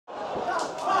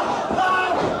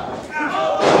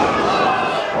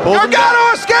Gargano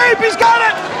escape, he's got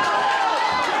it!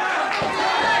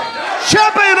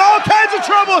 Ciampa in all kinds of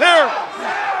trouble here.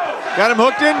 Got him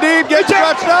hooked in deep, gets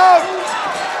stretched out.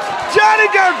 Johnny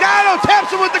Gargano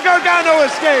taps him with the Gargano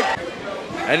escape.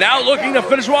 And now looking to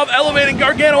finish him off, elevating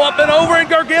Gargano up and over, and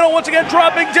Gargano once again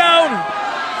dropping down.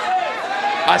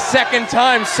 A second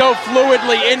time so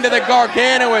fluidly into the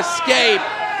Gargano escape.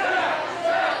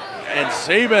 And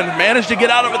Saban managed to get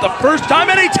out of it the first time,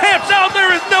 and he taps out.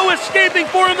 There is no escaping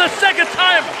for him the second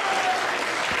time.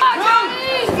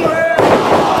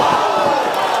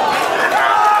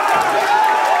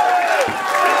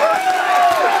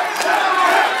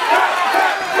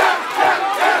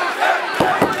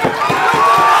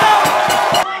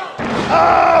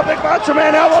 Oh, big macho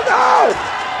man elbow, no!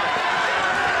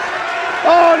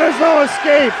 Oh, there's no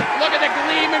escape. Look at the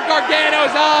gleam in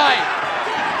Gargano's eye.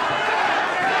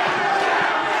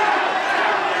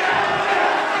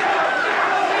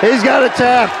 He's got a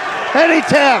tap, and he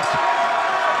tapped.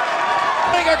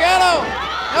 Gargano,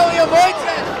 no, he avoids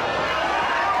it.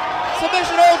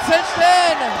 Submission hold cinched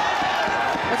in.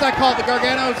 What's that called? The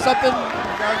Gargano something?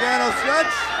 Gargano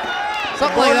stretch.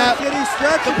 Something like that. Kitty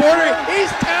stretch. The border, he's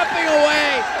tapping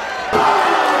away.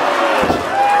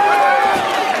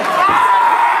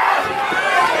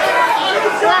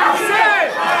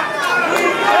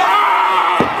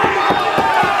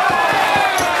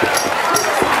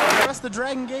 The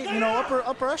Dragon Gate,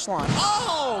 upper echelon.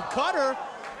 Oh, cutter.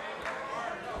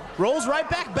 Rolls right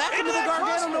back into the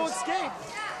Gargano, no escape.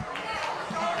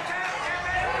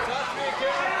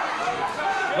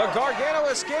 The Gargano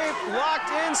escape locked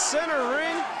in center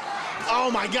ring. Oh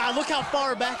my God, look how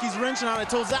far back he's wrenching on it.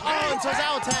 Tozawa, and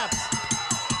Tozawa taps.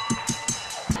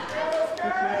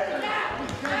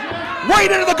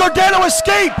 Right into the Gargano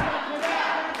escape.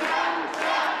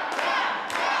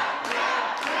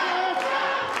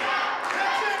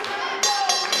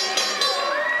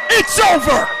 It's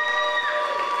over!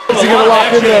 Is he going to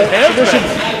lock in the position?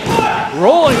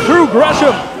 Rolling through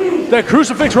Gresham. The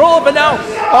crucifix roll up and now.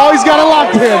 Oh, he's got it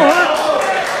locked in.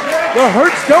 The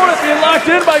Hurts donut being locked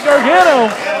in by Gargano.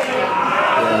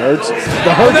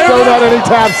 The Hurts donut and he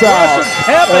taps out.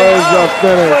 There's the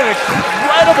finish.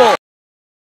 Incredible.